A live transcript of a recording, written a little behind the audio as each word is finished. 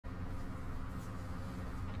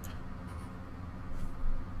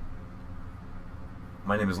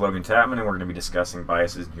My name is Logan Tatman, and we're going to be discussing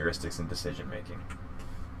biases, heuristics, and decision making.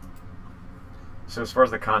 So as far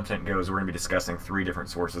as the content goes, we're going to be discussing three different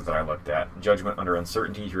sources that I looked at. Judgment Under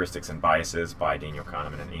Uncertainty, Heuristics and Biases by Daniel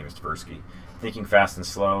Kahneman and Amos Tversky. Thinking Fast and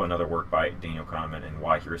Slow, another work by Daniel Kahneman, and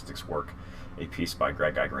Why Heuristics Work, a piece by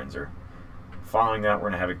Gigerenzer. Following that, we're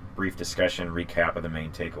going to have a brief discussion, recap of the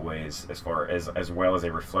main takeaways, as well as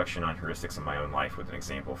a reflection on heuristics in my own life with an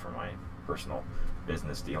example from my personal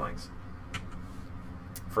business dealings.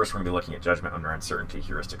 First, we're going to be looking at Judgment Under Uncertainty,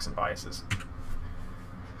 Heuristics and Biases.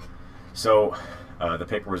 So, the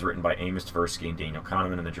paper was written by Amos Tversky and Daniel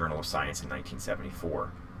Kahneman in the Journal of Science in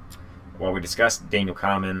 1974. While we discussed Daniel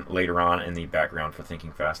Kahneman later on in the background for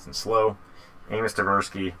Thinking Fast and Slow, Amos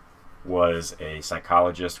Tversky was a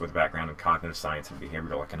psychologist with a background in cognitive science and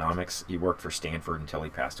behavioral economics. He worked for Stanford until he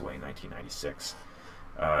passed away in 1996.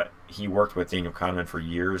 He worked with Daniel Kahneman for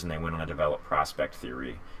years, and they went on to develop prospect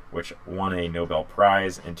theory, which won a Nobel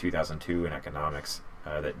Prize in 2002 in economics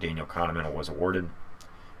that Daniel Kahneman was awarded.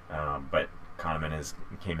 But Kahneman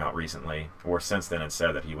came out recently, or since then, and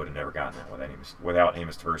said that he would have never gotten that without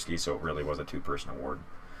Amos Tversky, so it really was a two-person award.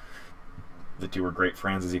 The two were great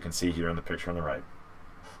friends, as you can see here in the picture on the right.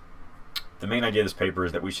 The main idea of this paper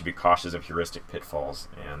is that we should be cautious of heuristic pitfalls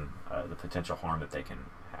and the potential harm that they can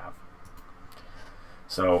have.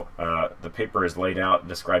 So the paper is laid out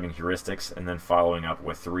describing heuristics and then following up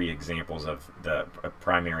with three examples of the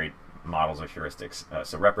primary models of heuristics.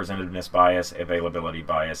 So representativeness bias, availability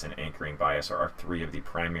bias, and anchoring bias are three of the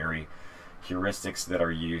primary heuristics that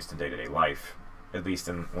are used in day-to-day life, at least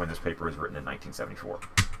when this paper was written in 1974.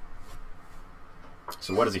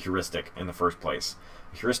 So what is a heuristic in the first place?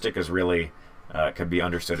 A heuristic is really, could be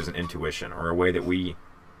understood as an intuition, or a way that we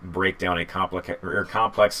break down a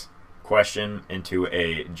complex question into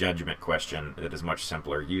a judgment question that is much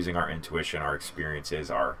simpler, using our intuition, our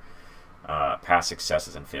experiences, our past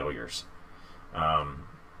successes and failures.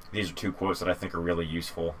 These are two quotes that I think are really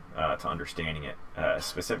useful to understanding it.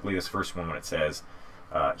 Specifically this first one when it says,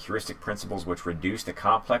 heuristic principles which reduce the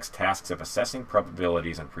complex tasks of assessing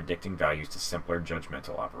probabilities and predicting values to simpler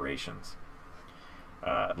judgmental operations.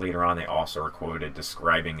 Later on they also are quoted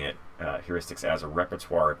describing it, heuristics, as a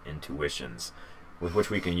repertoire of intuitions with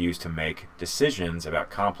which we can use to make decisions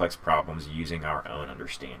about complex problems using our own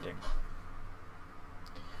understanding.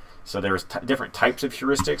 So there's different types of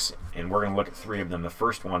heuristics, and we're going to look at three of them, the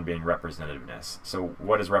first one being representativeness. So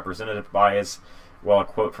what is representative bias? Well, a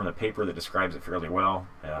quote from the paper that describes it fairly well.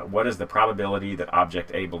 What is the probability that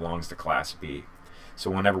object A belongs to class B?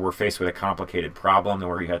 So whenever we're faced with a complicated problem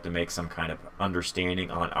where you have to make some kind of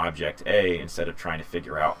understanding on object A, instead of trying to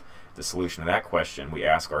figure out the solution to that question, we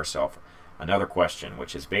ask ourselves another question,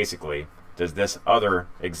 which is basically, does this other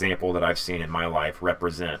example that I've seen in my life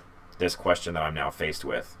represent this question that I'm now faced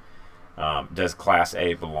with? Does class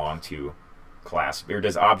A belong to class B, or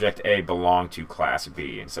does object A belong to class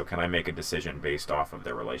B? And so can I make a decision based off of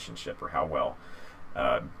their relationship, or how well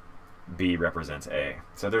B represents A?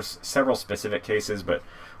 So there's several specific cases, but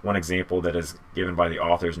one example that is given by the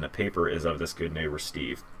authors in the paper is of this good neighbor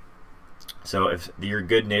Steve. So if your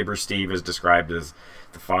good neighbor Steve is described as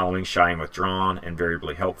the following: shy and withdrawn,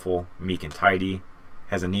 invariably helpful, meek and tidy,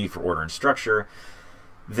 has a need for order and structure,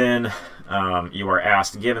 then you are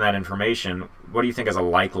asked, given that information, what do you think is a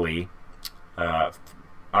likely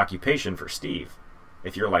occupation for Steve?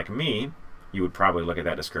 If you're like me, you would probably look at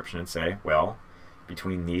that description and say, well,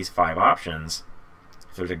 between these five options,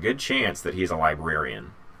 there's a good chance that he's a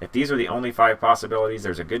librarian. If these are the only five possibilities,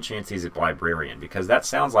 there's a good chance he's a librarian, because that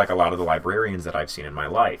sounds like a lot of the librarians that I've seen in my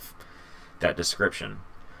life, that description.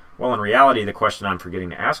 Well, in reality, the question I'm forgetting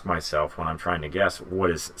to ask myself when I'm trying to guess what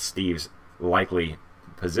is Steve's likely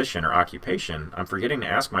position or occupation, I'm forgetting to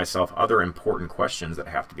ask myself other important questions that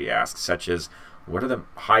have to be asked, such as, what are the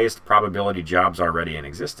highest probability jobs already in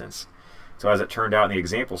existence? So as it turned out in the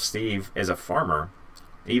example, Steve is a farmer.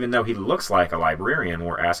 Even though he looks like a librarian,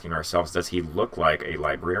 we're asking ourselves, does he look like a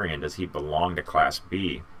librarian? Does he belong to class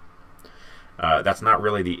B? That's not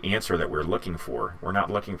really the answer that we're looking for. We're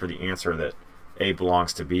not looking for the answer that A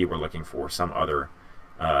belongs to B. We're looking for some other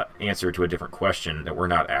answer to a different question that we're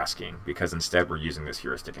not asking, because instead we're using this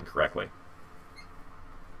heuristic incorrectly.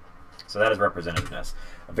 So that is representativeness.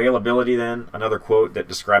 Availability, then, another quote that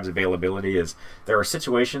describes availability is, there are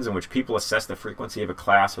situations in which people assess the frequency of a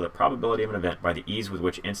class or the probability of an event by the ease with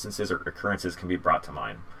which instances or occurrences can be brought to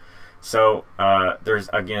mind. So there's,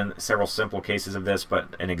 again, several simple cases of this,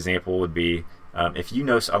 but an example would be, if you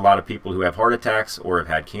know a lot of people who have heart attacks or have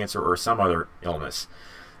had cancer or some other illness,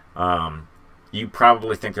 you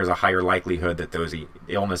probably think there's a higher likelihood that those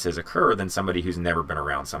illnesses occur than somebody who's never been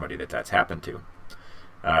around somebody that's happened to.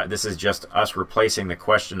 This is just us replacing the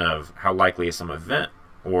question of how likely is some event,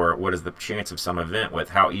 or what is the chance of some event, with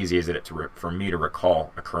how easy is it for me to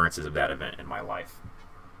recall occurrences of that event in my life.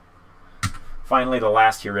 Finally, the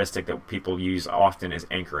last heuristic that people use often is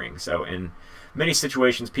anchoring. So in many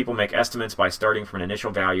situations, people make estimates by starting from an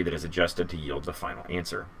initial value that is adjusted to yield the final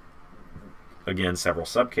answer. Again, several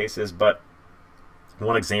subcases, but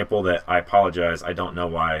one example that I apologize, I don't know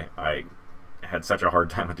why I had such a hard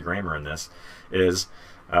time with the grammar in this, is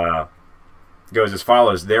goes as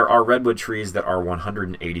follows. There are redwood trees that are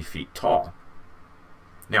 180 feet tall.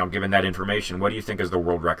 Now, given that information, what do you think is the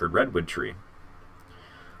world record redwood tree?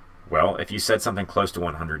 Well, if you said something close to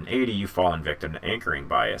 180, you fall in victim to anchoring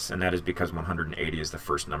bias, and that is because 180 is the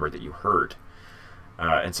first number that you heard.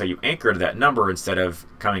 And so you anchor to that number instead of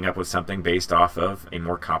coming up with something based off of a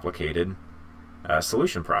more complicated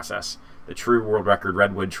solution process. The true world record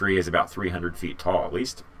redwood tree is about 300 feet tall, at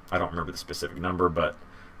least. I don't remember the specific number, but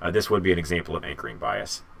this would be an example of anchoring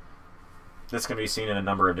bias. This can be seen in a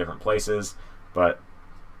number of different places, but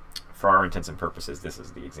for our intents and purposes, this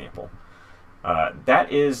is the example.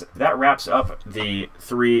 That wraps up the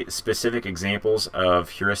 3 specific examples of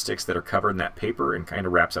heuristics that are covered in that paper, and kind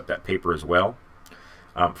of wraps up that paper as well.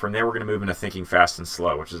 From there, we're going to move into Thinking Fast and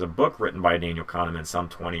Slow, which is a book written by Daniel Kahneman some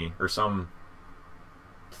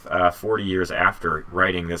 40 years after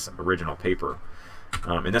writing this original paper.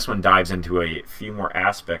 And this one dives into a few more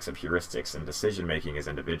aspects of heuristics and decision-making as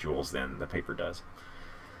individuals than the paper does.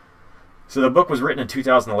 So the book was written in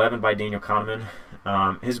 2011 by Daniel Kahneman.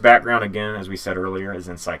 His background, again, as we said earlier, is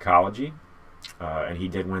in psychology. And he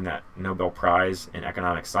did win that Nobel Prize in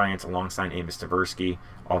economic science alongside Amos Tversky,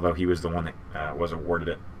 although he was the one that was awarded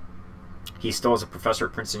it. He still is a professor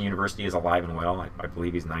at Princeton University, is alive and well. I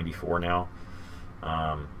believe he's 94 now.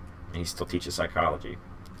 And he still teaches psychology.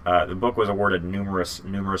 The book was awarded numerous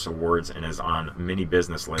awards and is on many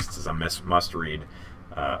business lists as a must-read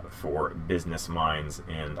for business minds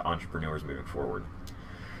and entrepreneurs moving forward.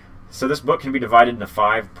 So this book can be divided into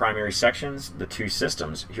 5 primary sections: the 2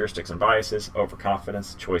 systems, heuristics and biases,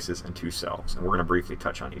 overconfidence, choices, and 2 selves. And we're going to briefly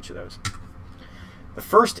touch on each of those. The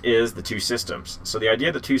first is the 2 systems. So the idea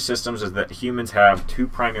of the 2 systems is that humans have 2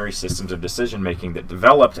 primary systems of decision-making that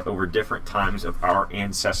developed over different times of our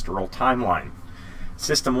ancestral timeline.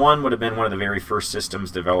 System 1 would have been one of the very first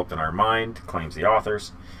systems developed in our mind, claims the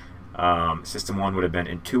authors. System 1 would have been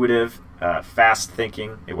intuitive, fast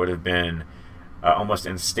thinking. It would have been almost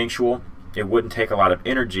instinctual. It wouldn't take a lot of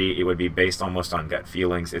energy. It would be based almost on gut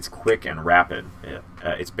feelings. It's quick and rapid.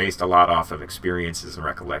 It's based a lot off of experiences and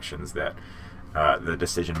recollections that the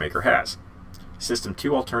decision maker has. System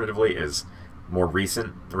 2, alternatively, is more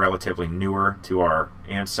recent, relatively newer to our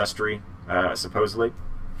ancestry, supposedly.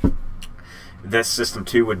 This system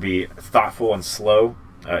 2 would be thoughtful and slow.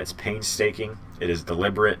 It's painstaking. It is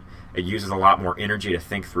deliberate. It uses a lot more energy to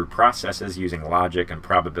think through processes using logic and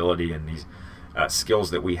probability and these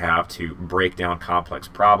skills that we have to break down complex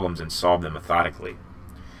problems and solve them methodically.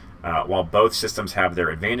 While both systems have their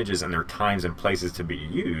advantages and their times and places to be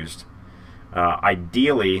used,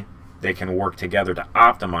 ideally they can work together to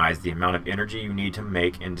optimize the amount of energy you need to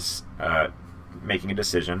make in making a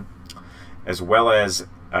decision, as well as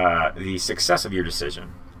the success of your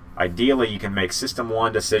decision. Ideally, you can make System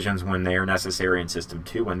 1 decisions when they are necessary and System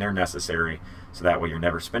 2 when they're necessary, so that way you're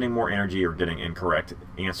never spending more energy or getting incorrect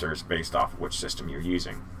answers based off of which system you're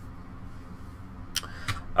using.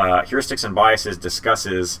 Heuristics and Biases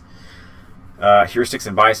discusses heuristics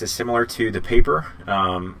and biases similar to the paper,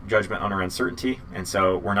 Judgment Under Uncertainty, and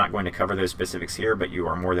so we're not going to cover those specifics here, but you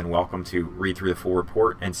are more than welcome to read through the full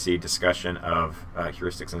report and see discussion of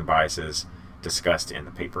heuristics and biases discussed in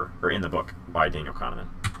the paper, or in the book by Daniel Kahneman.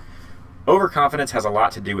 Overconfidence has a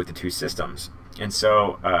lot to do with the 2 systems, and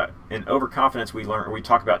so in overconfidence we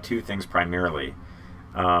talk about 2 things primarily.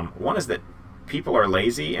 One is that people are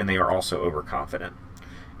lazy and they are also overconfident,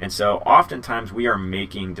 and so oftentimes we are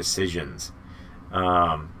making decisions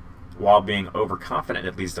while being overconfident.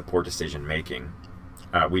 It leads to poor decision making.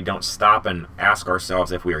 We don't stop and ask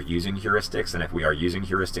ourselves if we are using heuristics, and if we are using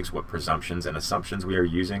heuristics, what presumptions and assumptions we are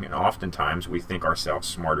using, and oftentimes we think ourselves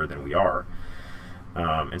smarter than we are.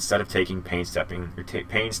 Instead of taking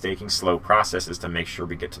painstaking, slow processes to make sure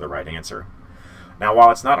we get to the right answer. Now,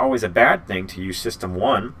 while it's not always a bad thing to use System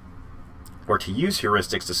 1 or to use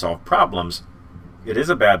heuristics to solve problems, it is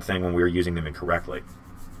a bad thing when we are using them incorrectly.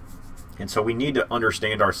 And so we need to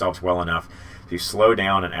understand ourselves well enough to slow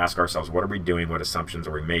down and ask ourselves, what are we doing, what assumptions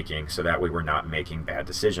are we making, so that way we're not making bad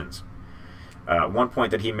decisions. One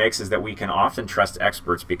point that he makes is that we can often trust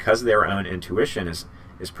experts because their own intuition is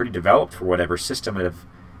pretty developed for whatever system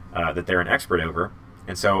that they're an expert over,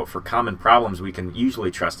 And so for common problems, we can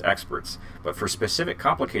usually trust experts. But for specific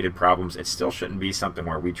complicated problems, it still shouldn't be something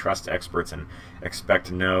where we trust experts and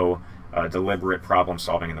expect no deliberate problem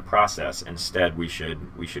solving in the process. Instead, we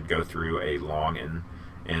should go through a long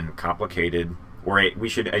and complicated, or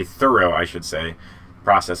a thorough, I should say,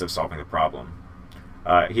 process of solving the problem.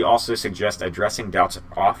 He also suggests addressing doubts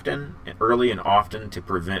early and often to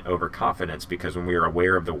prevent overconfidence, because when we are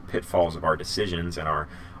aware of the pitfalls of our decisions and our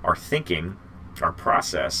thinking, our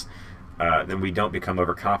process, then we don't become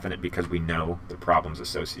overconfident because we know the problems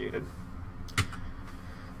associated.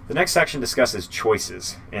 The next section discusses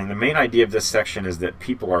choices, and the main idea of this section is that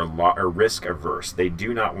people are risk averse. They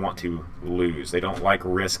do not want to lose. They don't like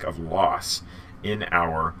risk of loss in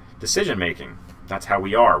our decision making. That's how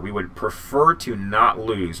we are. We would prefer to not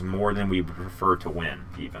lose more than we prefer to win,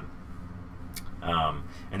 even.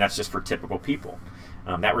 And that's just for typical people.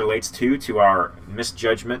 That relates to our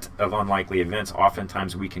misjudgment of unlikely events.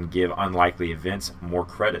 Oftentimes we can give unlikely events more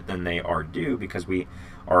credit than they are due because we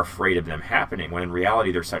are afraid of them happening, when in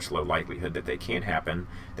reality there's such low likelihood that they can happen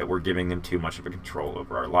that we're giving them too much of a control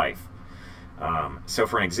over our life. So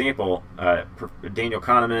for an example, Daniel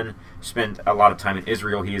Kahneman spent a lot of time in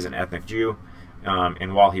Israel. He is an ethnic Jew.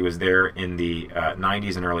 And while he was there in the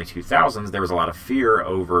 90s and early 2000s, there was a lot of fear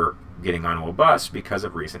over getting onto a bus because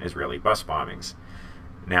of recent Israeli bus bombings.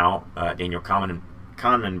 Now, Daniel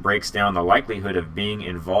Kahneman breaks down the likelihood of being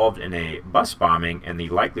involved in a bus bombing, and the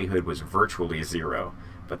likelihood was virtually zero.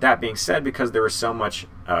 But that being said, because there was so much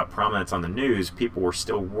prominence on the news, people were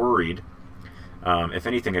still worried. If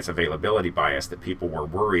anything, it's availability bias, that people were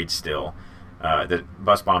worried still that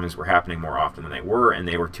bus bombings were happening more often than they were, and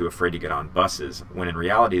they were too afraid to get on buses, when in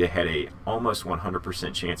reality they had a almost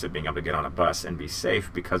 100% chance of being able to get on a bus and be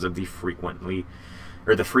safe because of the frequent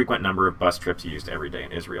number of bus trips used every day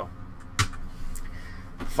in Israel.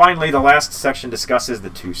 Finally, the last section discusses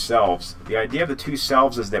the two selves. The idea of the two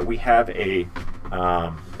selves is that we have there's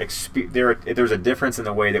a difference in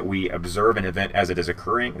the way that we observe an event as it is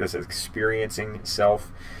occurring, this experiencing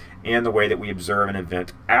self, and the way that we observe an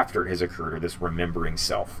event after it has occurred, or this remembering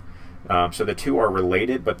self. So the two are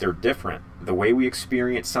related, but they're different. The way we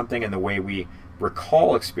experience something and the way we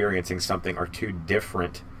recall experiencing something are two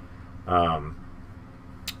different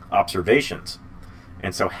observations.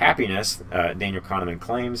 And so happiness, Daniel Kahneman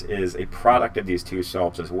claims, is a product of these two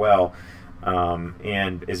selves as well,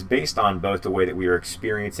 and is based on both the way that we are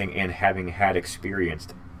experiencing and having had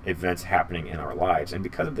experienced events happening in our lives. And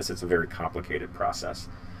because of this, it's a very complicated process.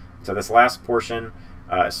 So this last portion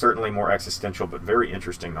is certainly more existential, but very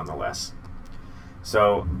interesting nonetheless.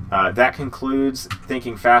 So that concludes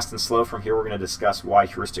Thinking Fast and Slow. From here, we're going to discuss Why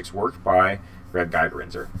Heuristics Work by Greg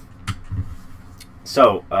Gigerenzer.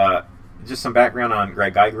 So just some background on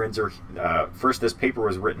Greg Gigerenzer. First, this paper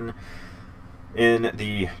was written in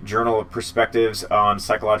the Journal of Perspectives on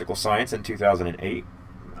Psychological Science in 2008.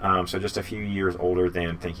 So just a few years older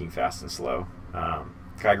than Thinking Fast and Slow.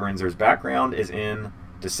 Gigerenzer's background is in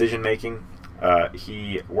decision making.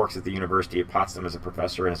 He works at the University of Potsdam as a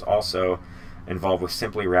professor and is also involved with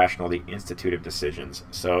Simply Rational, the Institute of Decisions.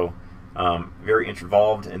 So very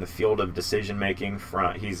involved in the field of decision making.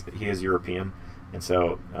 He is European, and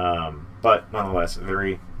so but nonetheless a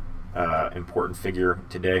very important figure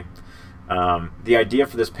today. The idea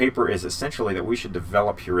for this paper is essentially that we should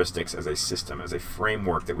develop heuristics as a system, as a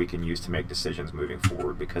framework that we can use to make decisions moving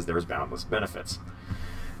forward, because there's boundless benefits.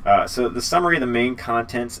 So the summary of the main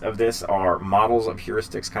contents of this are models of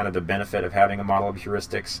heuristics, kind of the benefit of having a model of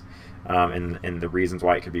heuristics, and the reasons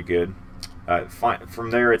why it could be good. From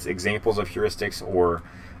there, it's examples of heuristics, or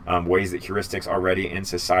ways that heuristics already in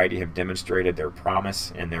society have demonstrated their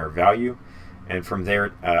promise and their value. And from there,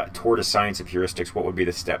 toward a science of heuristics, what would be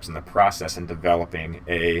the steps in the process in developing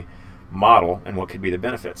a model, and what could be the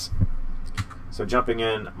benefits. So jumping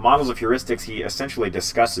in, models of heuristics, he essentially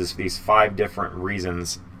discusses these 5 different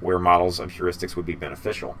reasons where models of heuristics would be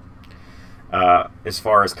beneficial. As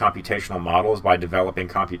far as computational models, by developing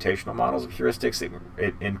computational models of heuristics,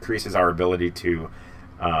 it increases our ability to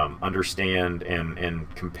understand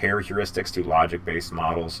and compare heuristics to logic-based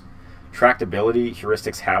models. Tractability,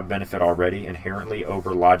 heuristics have benefit already inherently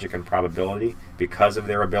over logic and probability because of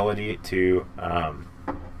their ability to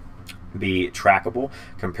be trackable,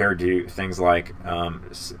 compared to things like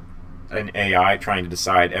an AI trying to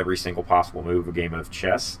decide every single possible move of a game of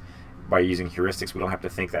chess. By using heuristics, we don't have to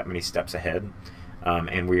think that many steps ahead,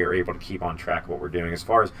 and we are able to keep on track of what we're doing. As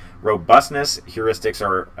far as robustness, heuristics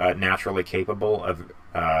are naturally capable of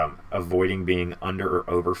avoiding being under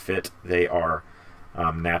or overfit. They are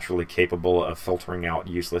naturally capable of filtering out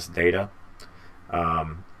useless data.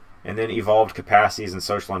 And then evolved capacities and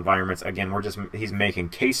social environments. Again, he's making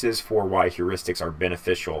cases for why heuristics are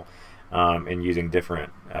beneficial, and using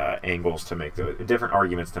different angles to make different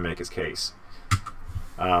arguments to make his case.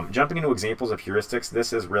 Jumping into examples of heuristics,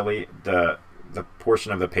 this is really the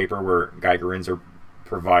portion of the paper where Gigerenzer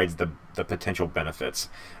provides the potential benefits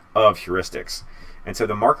of heuristics. And so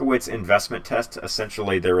the Markowitz investment test,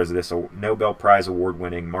 essentially there was this Nobel Prize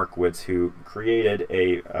award-winning Markowitz who created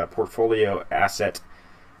a portfolio asset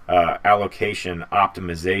allocation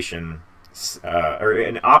optimization, or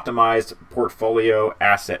an optimized portfolio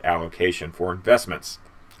asset allocation for investments.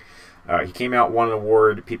 He came out, won an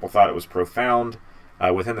award. People thought it was profound.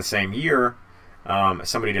 Within the same year,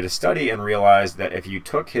 somebody did a study and realized that if you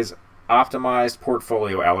took his optimized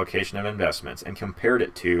portfolio allocation of investments and compared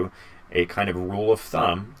it to a kind of rule of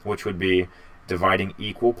thumb, which would be dividing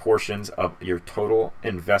equal portions of your total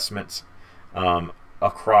investments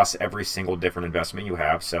across every single different investment you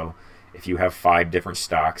have. So if you have 5 different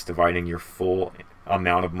stocks, dividing your full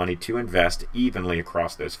amount of money to invest evenly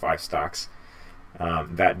across those 5 stocks,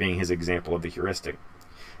 that being his example of the heuristic.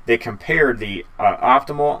 They compared the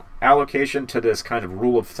optimal allocation to this kind of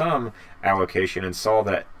rule of thumb allocation and saw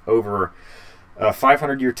that over a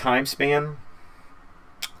 500-year time span,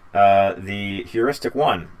 the heuristic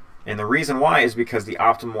won. And the reason why is because the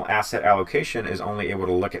optimal asset allocation is only able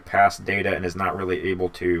to look at past data and is not really able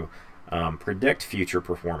to predict future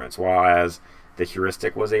performance, while the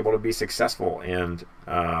heuristic was able to be successful and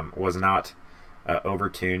was not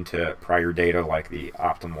overtuned to prior data like the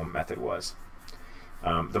optimal method was.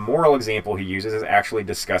 The moral example he uses is actually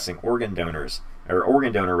discussing organ donors, or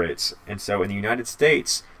organ donor rates. And so in the United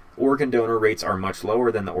States, organ donor rates are much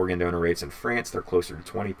lower than the organ donor rates in France. They're closer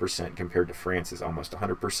to 20% compared to France's almost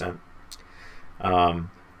 100%.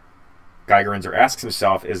 Gigerenzer asks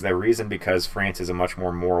himself, is the reason because France is a much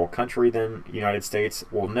more moral country than the United States?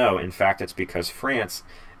 Well, no. In fact, it's because France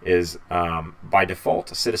is, by default,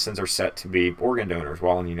 citizens are set to be organ donors,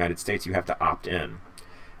 while in the United States you have to opt in.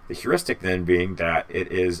 The heuristic then being that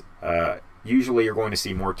it is usually you're going to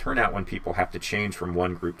see more turnout when people have to change from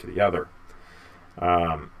one group to the other.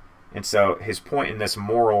 And so his point in this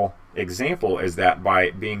moral example is that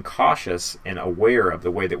by being cautious and aware of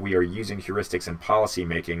the way that we are using heuristics in policy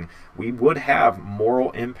making, we would have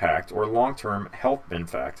moral impact or long-term health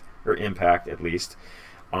impact, or impact at least,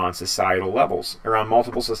 on societal levels, or on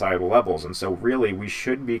multiple societal levels. And so really we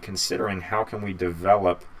should be considering how can we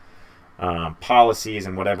develop policies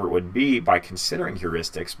and whatever it would be by considering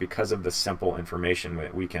heuristics because of the simple information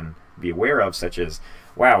that we can be aware of, such as,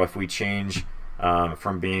 wow, if we change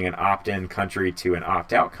from being an opt-in country to an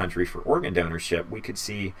opt-out country for organ donorship, we could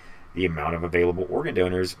see the amount of available organ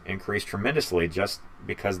donors increase tremendously just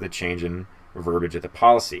because of the change in verbiage of the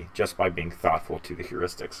policy, just by being thoughtful to the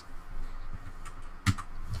heuristics.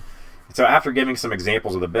 So after giving some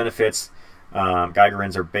examples of the benefits,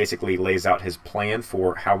 Gigerenzer basically lays out his plan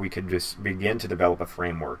for how we could just begin to develop a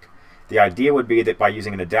framework. The idea would be that by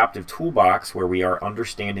using an adaptive toolbox where we are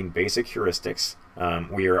understanding basic heuristics,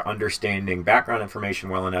 we are understanding background information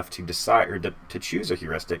well enough to decide or to choose a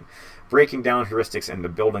heuristic, breaking down heuristics into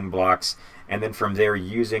building blocks, and then from there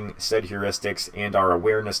using said heuristics and our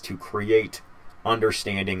awareness to create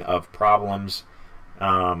understanding of problems,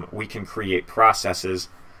 we can create processes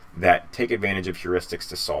that take advantage of heuristics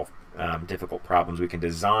to solve difficult problems. We can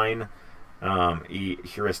design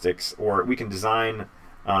heuristics, or we can design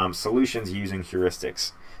solutions using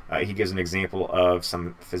heuristics. He gives an example of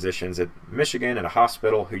some physicians at Michigan at a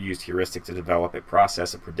hospital who used heuristics to develop a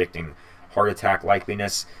process of predicting heart attack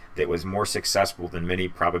likeliness that was more successful than many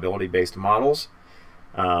probability-based models.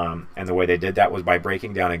 And the way they did that was by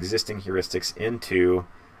breaking down existing heuristics into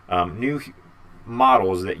new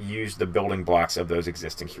models that used the building blocks of those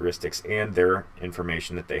existing heuristics and their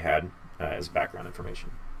information that they had as background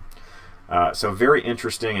information. So very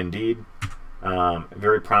interesting indeed.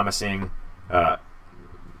 Very promising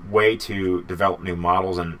way to develop new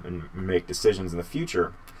models and make decisions in the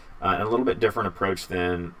future, and a little bit different approach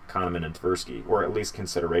than Kahneman and Tversky, or at least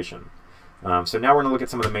consideration. So now we're going to look at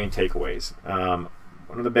some of the main takeaways.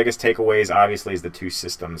 One of the biggest takeaways obviously is the two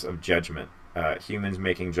systems of judgment. Humans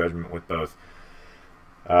making judgment with both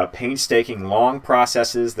painstaking long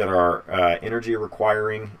processes that are energy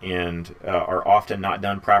requiring and are often not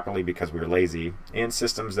done properly because we're lazy, and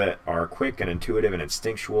systems that are quick and intuitive and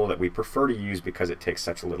instinctual that we prefer to use because it takes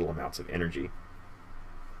such little amounts of energy.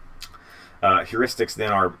 Heuristics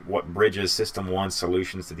then are what bridges System 1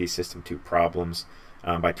 solutions to these System 2 problems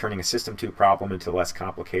by turning a System 2 problem into a less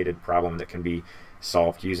complicated problem that can be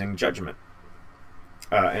solved using judgment.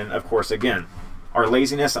 And of course, again, our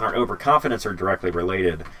laziness and our overconfidence are directly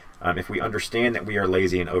related. If we understand that we are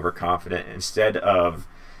lazy and overconfident, instead of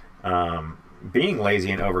being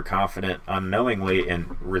lazy and overconfident unknowingly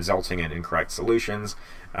and resulting in incorrect solutions,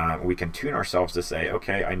 we can tune ourselves to say,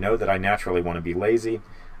 okay, I know that I naturally want to be lazy,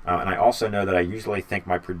 and I also know that I usually think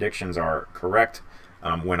my predictions are correct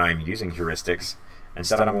when I'm using heuristics.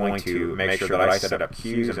 Instead, I'm going to make sure that I set up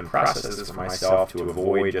cues and processes for myself to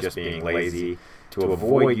avoid just being lazy, to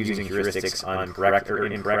avoid using heuristics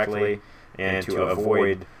incorrectly, and to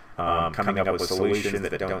avoid coming up with solutions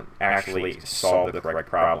that don't actually solve the correct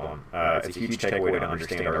problem. It's a huge takeaway to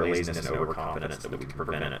understand our laziness and overconfidence that we can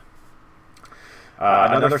prevent it.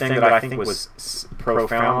 Another thing that I think was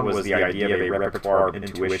profound was the idea of a repertoire of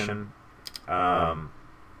intuition.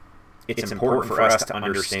 It's important for us to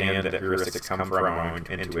understand that heuristics come from our own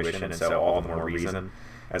intuition, and so all the more reason,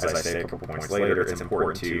 as I say a couple points later, it's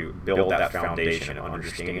important to build that foundation of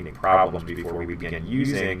understanding problems before we begin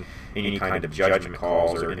using any kind of judgment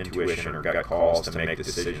calls or intuition or gut calls to make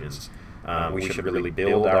decisions. We should really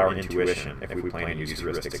build our intuition if we plan to use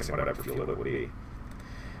heuristics in whatever field it would be.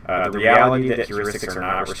 The reality that heuristics are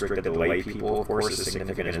not restricted to lay people, of course, is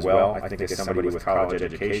significant as well. I think as somebody with college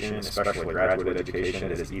education, especially graduate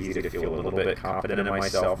education, it is easy to feel a little bit confident in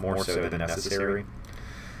myself, more so than necessary.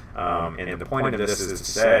 And the point of this is to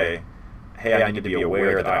say, hey, I need to be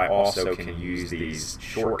aware that I also can use these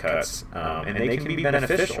shortcuts, and they can be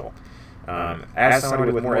beneficial. As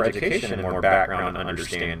somebody with more education and more background and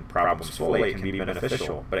understand problems fully, it can be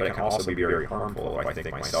beneficial, but it can also be very harmful if I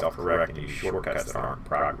think myself correct and use shortcuts that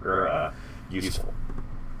aren't useful.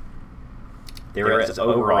 There is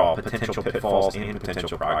overall potential pitfalls and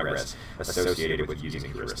potential progress associated with using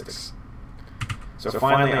heuristics. So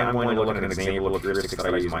finally, I'm going to look at an example of heuristics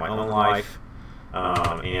that I use in my own life,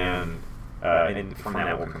 and from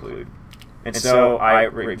that we'll conclude. And so I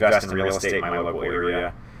invest in real estate in my local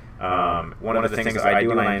area. One of the things that I do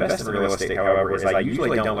when I invest in real estate, however, is I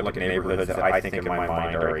usually don't look at neighborhoods that I think in my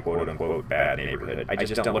mind are a quote-unquote bad neighborhood. I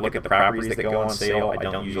just don't look at the properties that go on sale. I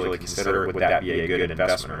don't usually consider would that be a good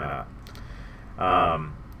investment or not.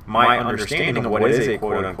 My understanding of what is a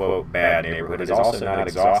quote-unquote bad neighborhood is also not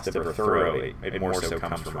exhaustive or thorough. It more so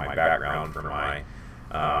comes from my background, from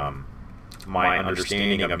my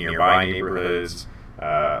understanding of nearby neighborhoods,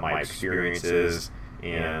 my experiences,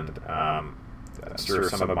 and sort of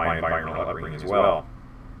some of my environmental upbringing as well.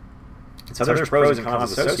 So there's pros and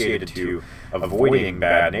cons associated to avoiding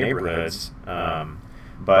bad neighborhoods,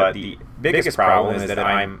 but the biggest problem is that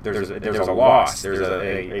there's a loss. There's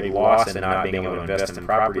a loss in not being able to invest in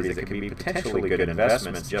properties that could be potentially good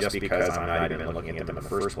investments just because I'm not even looking at them in the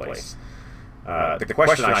first place. The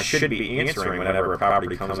question I should be answering whenever a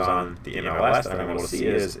property comes on the MLS that I'm able to see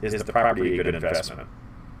is the property a good investment?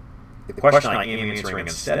 The question I am answering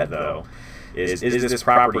instead, though, is this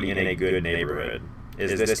property in a good neighborhood?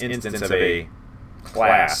 Is this instance of a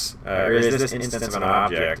class, or is this instance of an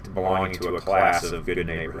object belonging to a class of good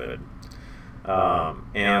neighborhood?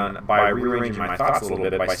 And by rearranging my thoughts a little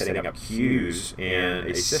bit, by setting up cues in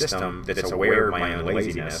a system that's aware of my own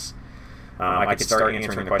laziness, I could start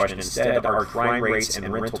answering the question instead, are crime rates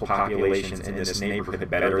and rental populations in this neighborhood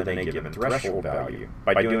better than a given threshold value?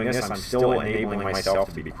 By doing this, I'm still enabling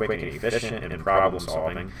myself to be quick and efficient in problem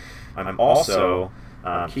solving. I'm also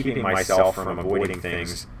keeping myself from avoiding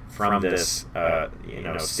things from this,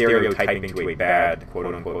 stereotyping to a bad,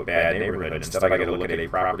 quote-unquote, bad neighborhood. Instead, I got to look at a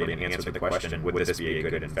property and answer the question, would this be a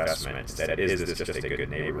good investment? Instead, is this just a good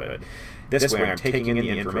neighborhood? This way, I'm taking in the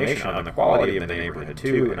information on the quality of the neighborhood,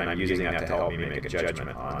 too, and I'm using that to help me make a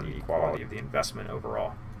judgment on the quality of the investment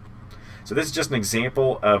overall. So this is just an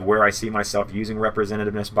example of where I see myself using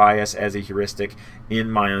representativeness bias as a heuristic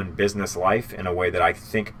in my own business life in a way that I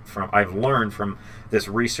think I've learned from this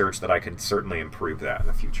research that I could certainly improve that in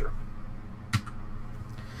the future.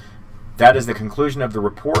 That is the conclusion of the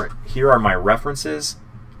report. Here are my references.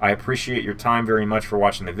 I appreciate your time very much for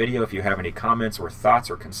watching the video. If you have any comments or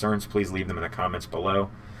thoughts or concerns, please leave them in the comments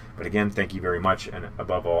below. But again, thank you very much, and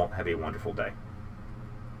above all, have a wonderful day.